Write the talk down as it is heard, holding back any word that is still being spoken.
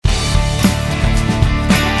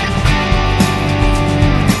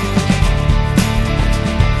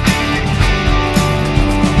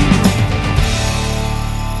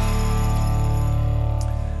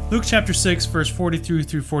Luke chapter 6, verse 43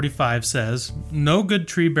 through 45 says, "No good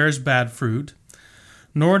tree bears bad fruit,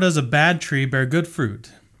 nor does a bad tree bear good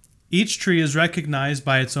fruit. Each tree is recognized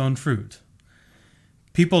by its own fruit.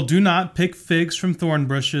 People do not pick figs from thorn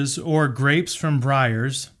bushes or grapes from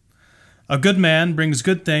briars. A good man brings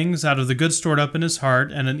good things out of the good stored up in his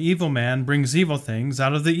heart, and an evil man brings evil things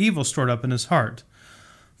out of the evil stored up in his heart.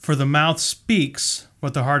 For the mouth speaks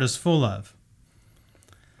what the heart is full of."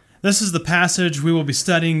 This is the passage we will be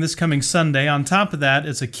studying this coming Sunday. On top of that,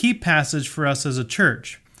 it's a key passage for us as a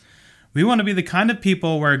church. We want to be the kind of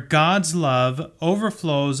people where God's love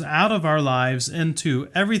overflows out of our lives into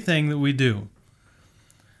everything that we do.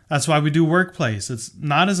 That's why we do Workplace. It's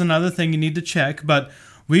not as another thing you need to check, but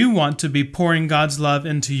we want to be pouring God's love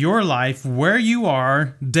into your life where you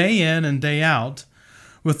are, day in and day out,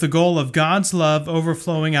 with the goal of God's love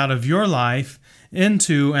overflowing out of your life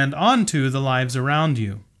into and onto the lives around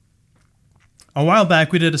you. A while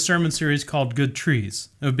back, we did a sermon series called Good Trees.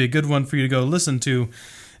 It would be a good one for you to go listen to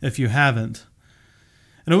if you haven't.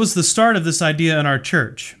 And it was the start of this idea in our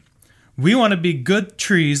church. We want to be good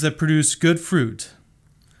trees that produce good fruit.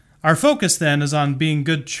 Our focus then is on being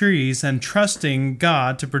good trees and trusting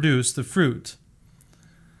God to produce the fruit.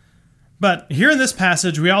 But here in this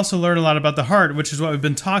passage, we also learn a lot about the heart, which is what we've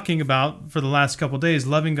been talking about for the last couple of days,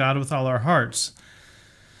 loving God with all our hearts.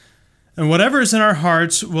 And whatever is in our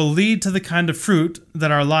hearts will lead to the kind of fruit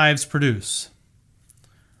that our lives produce.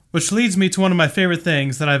 Which leads me to one of my favorite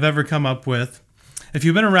things that I've ever come up with. If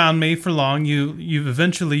you've been around me for long,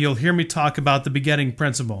 you'll hear me talk about the begetting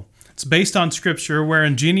principle. It's based on Scripture, where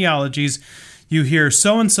in genealogies you hear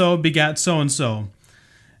so-and-so begat so-and-so.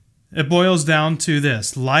 It boils down to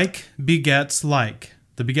this: like begets like.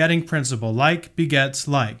 The begetting principle, like begets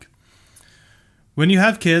like. When you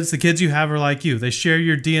have kids, the kids you have are like you. They share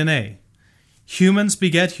your DNA. Humans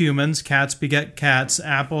beget humans, cats beget cats,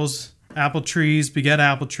 apple trees beget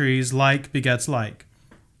apple trees, like begets like.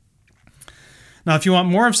 Now, if you want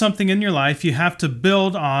more of something in your life, you have to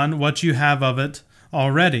build on what you have of it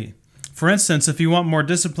already. For instance, if you want more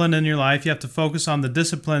discipline in your life, you have to focus on the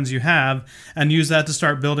disciplines you have and use that to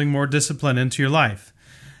start building more discipline into your life.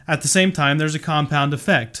 At the same time, there's a compound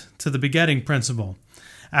effect to the begetting principle.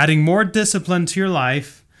 Adding more discipline to your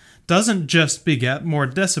life doesn't just beget more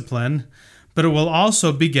discipline, but it will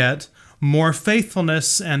also beget more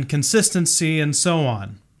faithfulness and consistency and so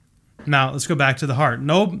on. Now, let's go back to the heart.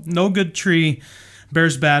 No good tree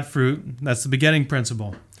bears bad fruit. That's the begetting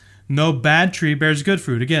principle. No bad tree bears good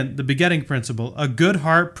fruit. Again, the begetting principle. A good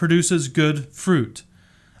heart produces good fruit.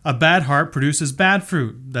 A bad heart produces bad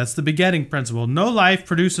fruit. That's the begetting principle. No life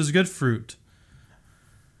produces good fruit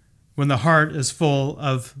when the heart is full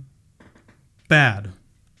of bad.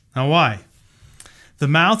 Now, why? The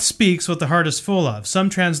mouth speaks what the heart is full of. Some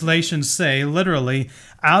translations say, literally,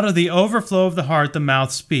 out of the overflow of the heart, the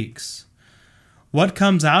mouth speaks. What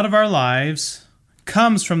comes out of our lives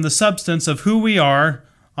comes from the substance of who we are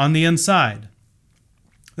on the inside.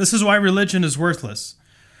 This is why religion is worthless.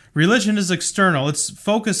 Religion is external. Its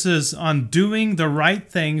focus is on doing the right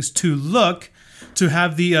things to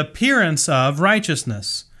have the appearance of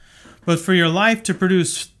righteousness. But for your life to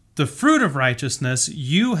produce the fruit of righteousness,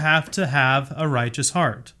 you have to have a righteous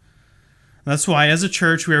heart. That's why, as a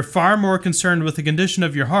church, we are far more concerned with the condition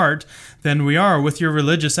of your heart than we are with your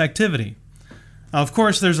religious activity. Now, of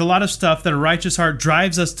course, there's a lot of stuff that a righteous heart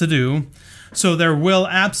drives us to do, so there will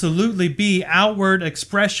absolutely be outward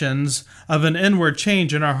expressions of an inward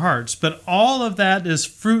change in our hearts. But all of that is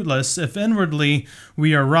fruitless if inwardly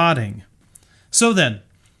we are rotting. So then,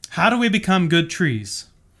 how do we become good trees?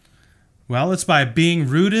 Well, it's by being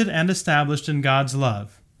rooted and established in God's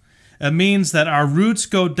love. It means that our roots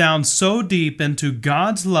go down so deep into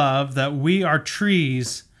God's love that we are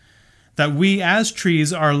trees, that we as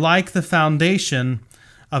trees are like the foundation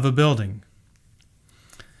of a building.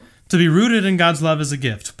 To be rooted in God's love is a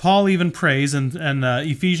gift. Paul even prays in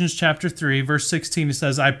Ephesians chapter 3, verse 16, he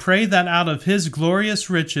says, "I pray that out of his glorious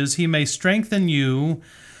riches he may strengthen you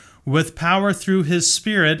with power through his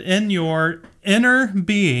Spirit in your inner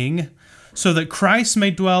being, so that Christ may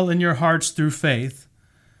dwell in your hearts through faith."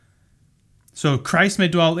 So Christ may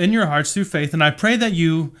dwell in your hearts through faith. And I pray that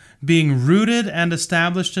you, being rooted and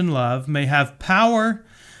established in love, may have power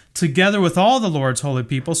together with all the Lord's holy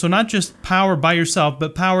people. So not just power by yourself,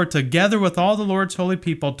 but power together with all the Lord's holy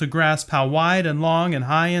people to grasp how wide and long and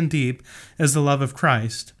high and deep is the love of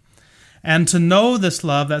Christ. And to know this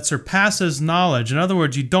love that surpasses knowledge. In other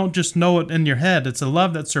words, you don't just know it in your head. It's a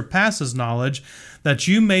love that surpasses knowledge, that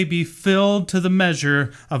you may be filled to the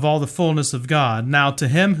measure of all the fullness of God. Now to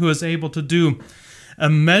him who is able to do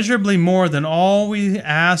immeasurably more than all we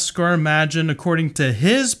ask or imagine, according to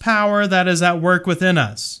His power that is at work within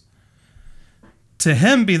us. To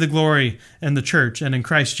Him be the glory in the church and in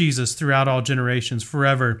Christ Jesus throughout all generations,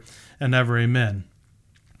 forever and ever. Amen.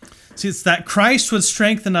 See, it's that Christ would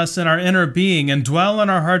strengthen us in our inner being and dwell in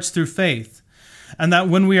our hearts through faith. And that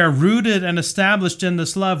when we are rooted and established in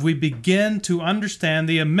this love, we begin to understand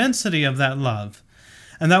the immensity of that love.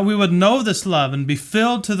 And that we would know this love and be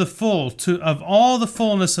filled to the full of all the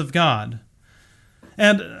fullness of God.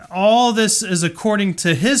 And all this is according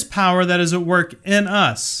to His power that is at work in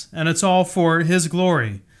us. And it's all for His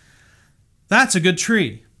glory. That's a good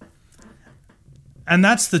tree. And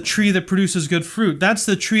that's the tree that produces good fruit. That's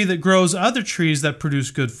the tree that grows other trees that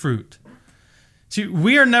produce good fruit. See,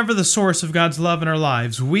 we are never the source of God's love in our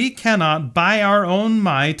lives. We cannot, by our own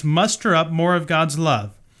might, muster up more of God's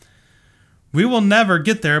love. We will never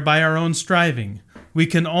get there by our own striving. We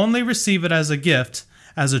can only receive it as a gift,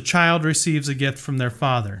 as a child receives a gift from their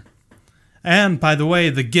father. And, by the way,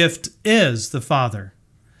 the gift is the Father.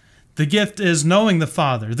 The gift is knowing the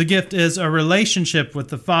Father. The gift is a relationship with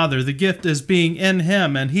the Father. The gift is being in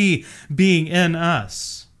Him and He being in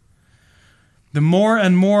us. The more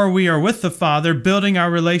and more we are with the Father, building our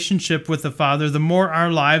relationship with the Father, the more our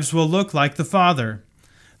lives will look like the Father.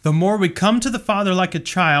 The more we come to the Father like a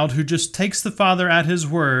child who just takes the Father at His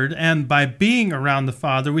word, and by being around the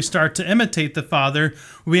Father, we start to imitate the Father,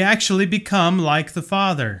 we actually become like the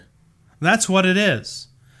Father. That's what it is.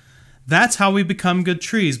 That's how we become good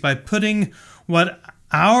trees, by putting all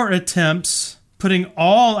our attempts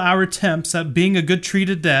at being a good tree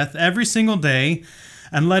to death every single day,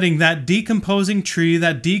 and letting that decomposing tree,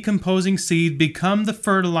 that decomposing seed, become the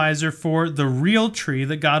fertilizer for the real tree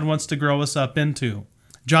that God wants to grow us up into.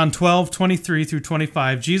 John 12:23 through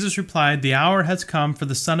 25, Jesus replied, "The hour has come for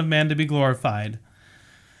the Son of Man to be glorified.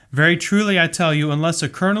 Very truly I tell you, unless a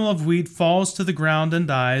kernel of wheat falls to the ground and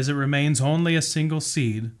dies, it remains only a single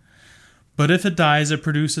seed. But if it dies, it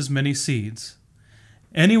produces many seeds.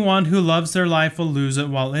 Anyone who loves their life will lose it,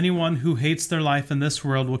 while anyone who hates their life in this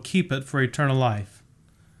world will keep it for eternal life."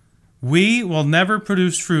 We will never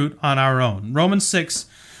produce fruit on our own. Romans 6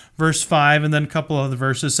 Verse 5, and then a couple other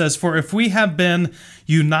verses, says, "For if we have been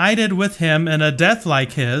united with Him in a death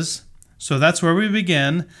like His," so that's where we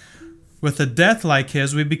begin, with a death like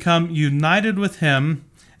His, we become united with Him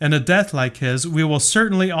in a death like His, we will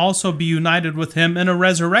certainly also be united with Him in a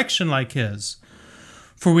resurrection like His.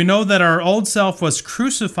 For we know that our old self was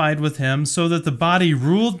crucified with Him, so that the body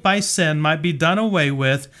ruled by sin might be done away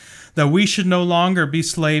with, that we should no longer be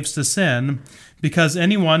slaves to sin, because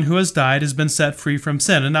anyone who has died has been set free from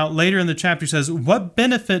sin. And now later in the chapter he says, "What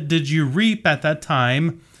benefit did you reap at that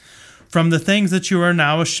time from the things that you are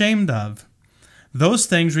now ashamed of? Those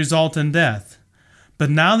things result in death. But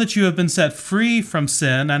now that you have been set free from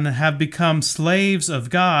sin and have become slaves of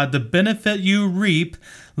God, the benefit you reap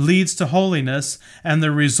leads to holiness, and the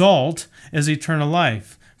result is eternal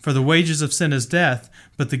life. For the wages of sin is death,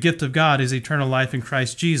 but the gift of God is eternal life in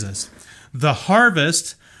Christ Jesus." The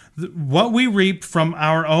harvest, what we reap from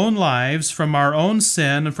our own lives, from our own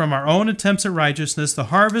sin, and from our own attempts at righteousness, the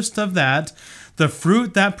harvest of that, the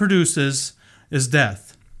fruit that produces, is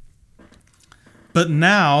death. But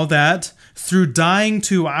now that through dying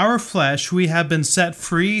to our flesh we have been set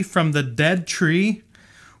free from the dead tree,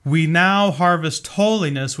 we now harvest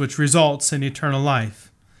holiness, which results in eternal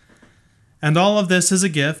life. And all of this is a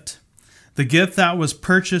gift, the gift that was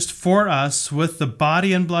purchased for us with the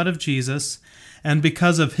body and blood of Jesus. And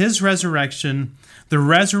because of His resurrection, the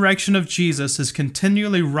resurrection of Jesus is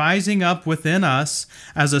continually rising up within us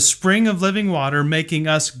as a spring of living water, making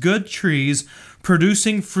us good trees,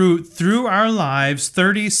 producing fruit through our lives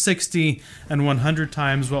 30, 60, and 100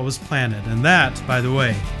 times what was planted. And that, by the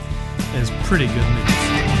way, is pretty good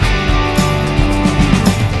news.